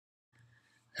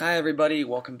Hi everybody,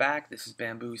 welcome back. This is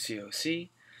Bamboo COC.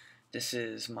 This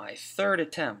is my third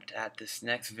attempt at this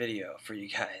next video for you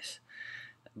guys.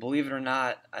 Believe it or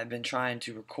not, I've been trying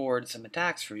to record some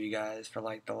attacks for you guys for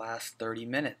like the last 30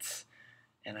 minutes,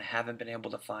 and I haven't been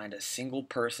able to find a single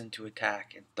person to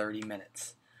attack in 30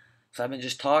 minutes. So I've been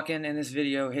just talking in this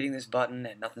video, hitting this button,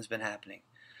 and nothing's been happening.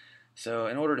 So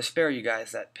in order to spare you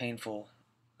guys that painful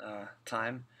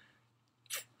time,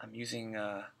 I'm using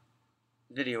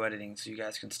video editing so you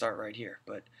guys can start right here.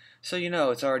 But so you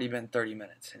know, it's already been 30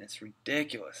 minutes and it's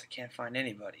ridiculous. I can't find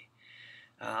anybody.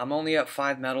 I'm only up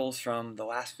 5 medals from the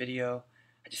last video.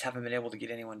 I just haven't been able to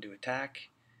get anyone to attack.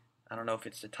 I don't know if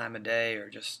it's the time of day or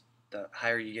just the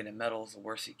higher you get in medals, the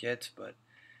worse it gets, but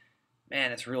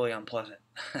man, it's really unpleasant.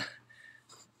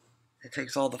 It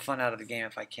takes all the fun out of the game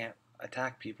if I can't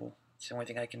attack people. It's the only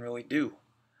thing I can really do.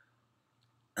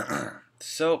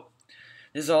 So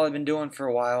this is all I've been doing for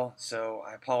a while, so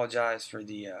I apologize for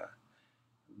the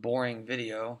boring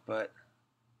video, but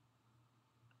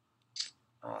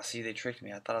oh, see, they tricked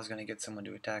me. I thought I was going to get someone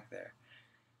to attack there.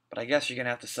 But I guess you're going to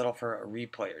have to settle for a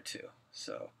replay or two.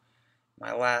 So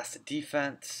my last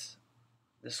defense,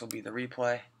 this will be the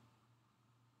replay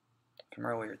from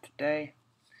earlier today.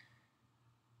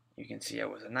 You can see it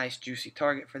was a nice juicy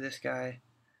target for this guy.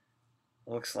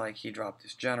 Looks like he dropped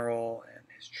his general and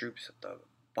his troops at the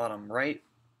bottom right.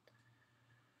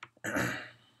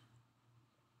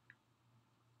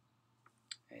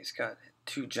 He's got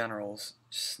 2 generals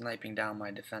sniping down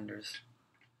my defenders,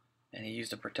 and he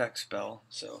used a protect spell,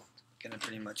 so gonna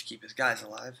pretty much keep his guys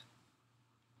alive.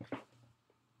 I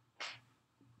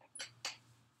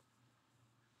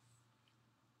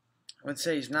would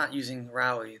say he's not using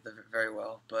rally very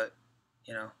well, but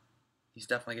you know, he's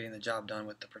definitely getting the job done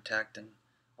with the protect and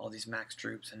all these max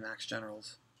troops and max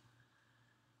generals.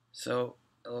 So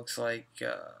it looks like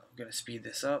I'm going to speed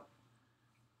this up.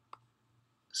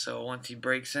 So once he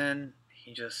breaks in,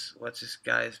 he just lets his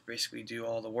guys basically do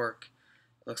all the work.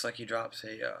 It looks like he drops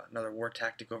another war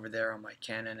tactic over there on my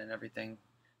cannon and everything.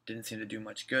 Didn't seem to do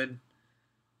much good.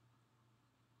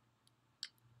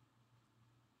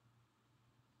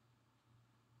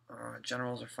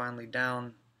 Generals are finally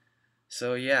down.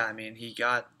 So yeah, I mean, he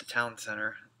got the town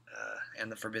center and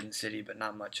the Forbidden City, but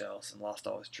not much else, and lost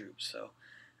all his troops. So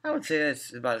I would say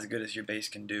that's about as good as your base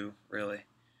can do, really.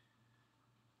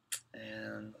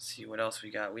 And let's see what else we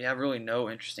got. We have really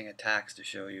no interesting attacks to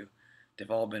show you.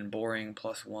 They've all been boring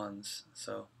 +1s.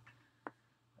 So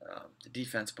the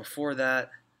defense before that,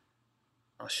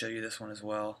 I'll show you this one as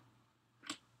well.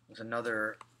 It was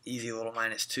another easy little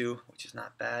 -2, which is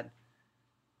not bad.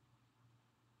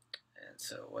 And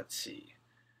so let's see.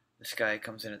 This guy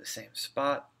comes in at the same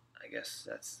spot. I guess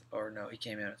that's, or no, he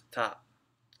came in at the top.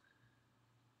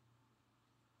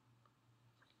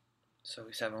 So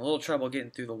he's having a little trouble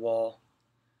getting through the wall,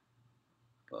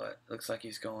 but it looks like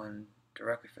he's going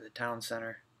directly for the town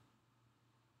center.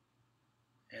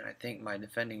 And I think my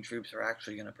defending troops are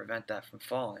actually going to prevent that from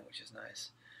falling, which is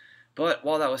nice. But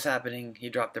while that was happening, he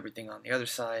dropped everything on the other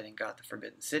side and got the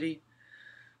Forbidden City.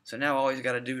 So now all he's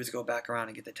got to do is go back around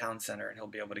and get the town center, and he'll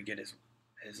be able to get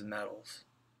his medals.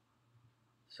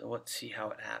 So let's see how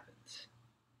it happens.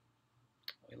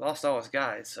 He lost all his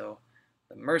guys, so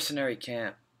the mercenary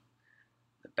camp,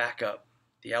 the backup,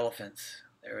 the elephants,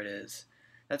 there it is.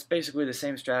 That's basically the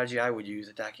same strategy I would use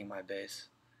attacking my base.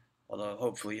 Although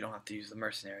hopefully you don't have to use the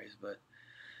mercenaries, but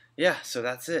yeah, so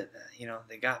that's it. You know,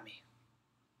 they got me.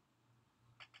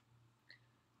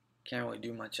 Can't really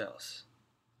do much else.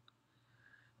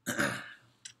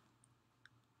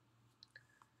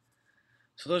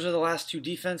 So those are the last 2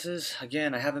 defenses.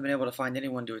 Again, I haven't been able to find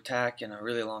anyone to attack in a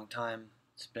really long time.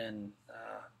 It's been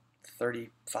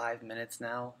 35 minutes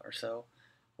now or so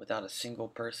without a single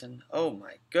person. Oh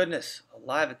my goodness, a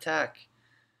live attack.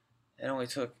 It only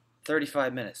took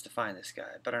 35 minutes to find this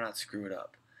guy. I better not screw it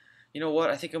up. You know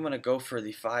what? I think I'm going to go for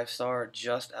the 5-star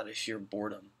just out of sheer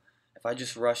boredom. If I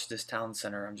just rush this town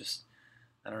center,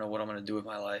 I don't know what I'm going to do with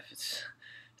my life. It's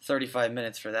 35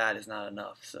 minutes for that is not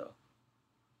enough, so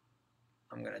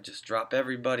I'm going to just drop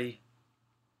everybody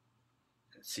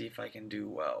and see if I can do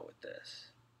well with this.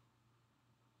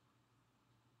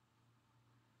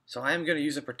 So I am going to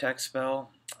use a protect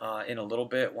spell in a little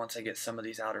bit once I get some of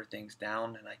these outer things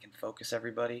down and I can focus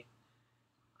everybody.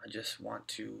 I just want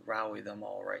to rally them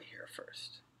all right here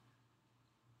first.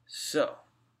 So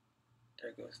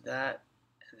there goes that,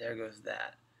 and there goes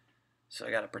that. So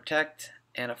I got a protect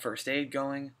and a first aid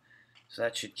going. So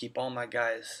that should keep all my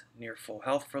guys near full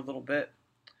health for a little bit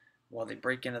while they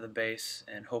break into the base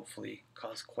and hopefully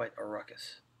cause quite a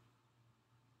ruckus.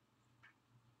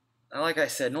 And like I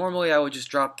said, normally I would just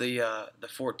drop the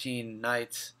 14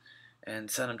 knights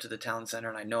and send them to the town center,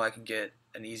 and I know I can get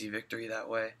an easy victory that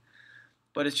way.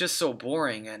 But it's just so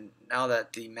boring, and now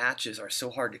that the matches are so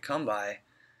hard to come by,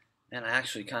 man, I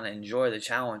actually kind of enjoy the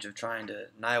challenge of trying to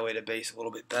annihilate a base a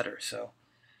little bit better. So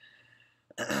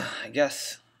I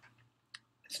guess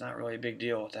it's not really a big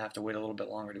deal to have to wait a little bit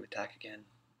longer to attack again.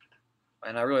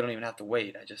 And I really don't even have to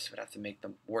wait. I just would have to make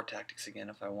the war tactics again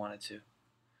if I wanted to.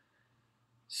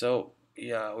 So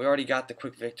yeah, we already got the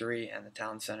quick victory and the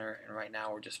town center, and right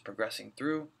now we're just progressing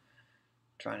through,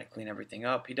 trying to clean everything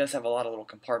up. He does have a lot of little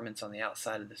compartments on the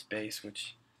outside of this base,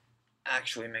 which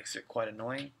actually makes it quite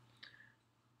annoying.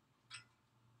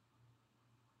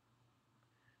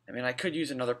 I mean, I could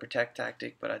use another protect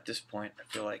tactic, but at this point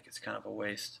I feel like it's kind of a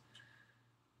waste.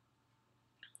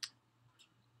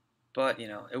 But, you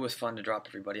know, it was fun to drop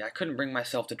everybody. I couldn't bring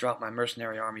myself to drop my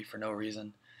mercenary army for no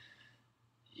reason.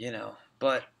 You know,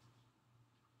 but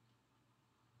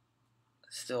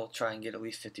still try and get at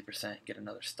least 50%, get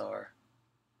another star.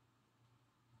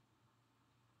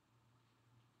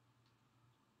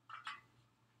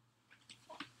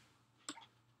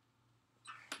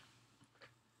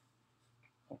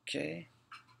 Okay.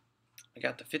 I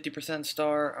got the 50%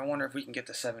 star. I wonder if we can get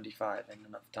to 75 in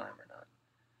enough time or not.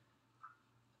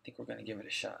 I think we're going to give it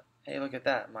a shot. Hey, look at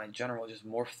that. My general just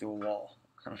morphed through a wall.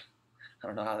 I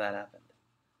don't know how that happened.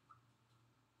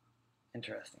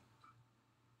 Interesting.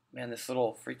 Man, this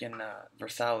little freaking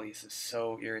Versailles is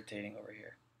so irritating over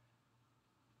here.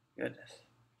 Goodness.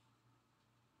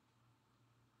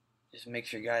 Just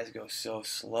makes your guys go so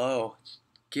slow. It's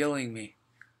killing me.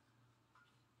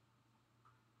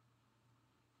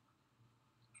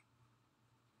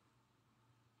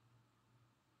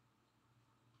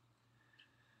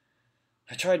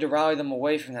 I tried to rally them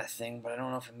away from that thing, but I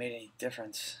don't know if it made any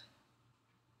difference.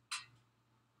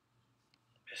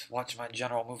 Just watch my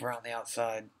general move around the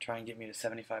outside, try and get me to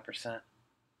 75%.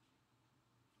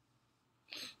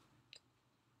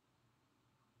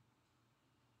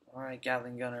 Alright,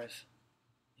 Gatling gunners.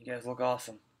 You guys look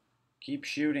awesome. Keep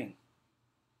shooting.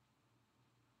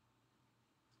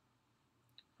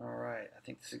 Alright, I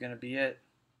think this is going to be it.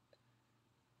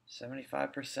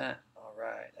 75%.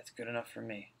 Alright, that's good enough for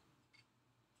me.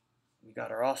 We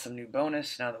got our awesome new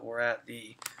bonus now that we're at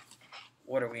the,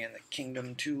 what are we in, the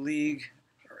Kingdom 2 League,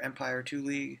 or Empire 2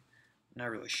 League? Not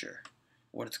really sure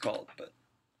what it's called, but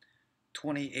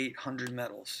 2,800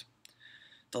 medals.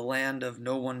 The land of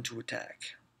no one to attack.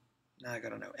 Now I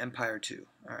gotta know, Empire 2,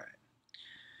 alright.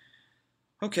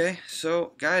 Okay,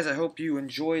 so guys, I hope you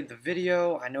enjoyed the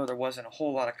video. I know there wasn't a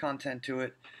whole lot of content to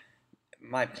it.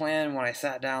 My plan when I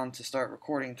sat down to start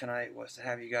recording tonight was to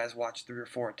have you guys watch 3 or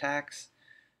 4 attacks.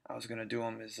 I was going to do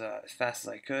them as fast as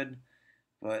I could,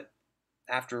 but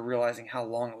after realizing how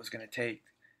long it was going to take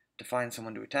to find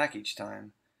someone to attack each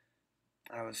time,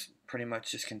 I was pretty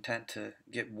much just content to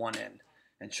get one in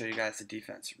and show you guys the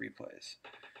defense replays.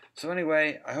 So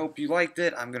anyway, I hope you liked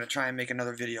it. I'm going to try and make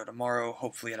another video tomorrow,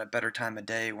 hopefully at a better time of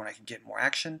day when I can get more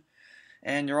action.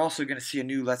 And you're also going to see a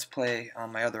new Let's Play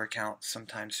on my other account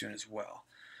sometime soon as well.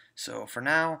 So for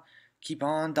now, keep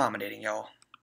on dominating, y'all.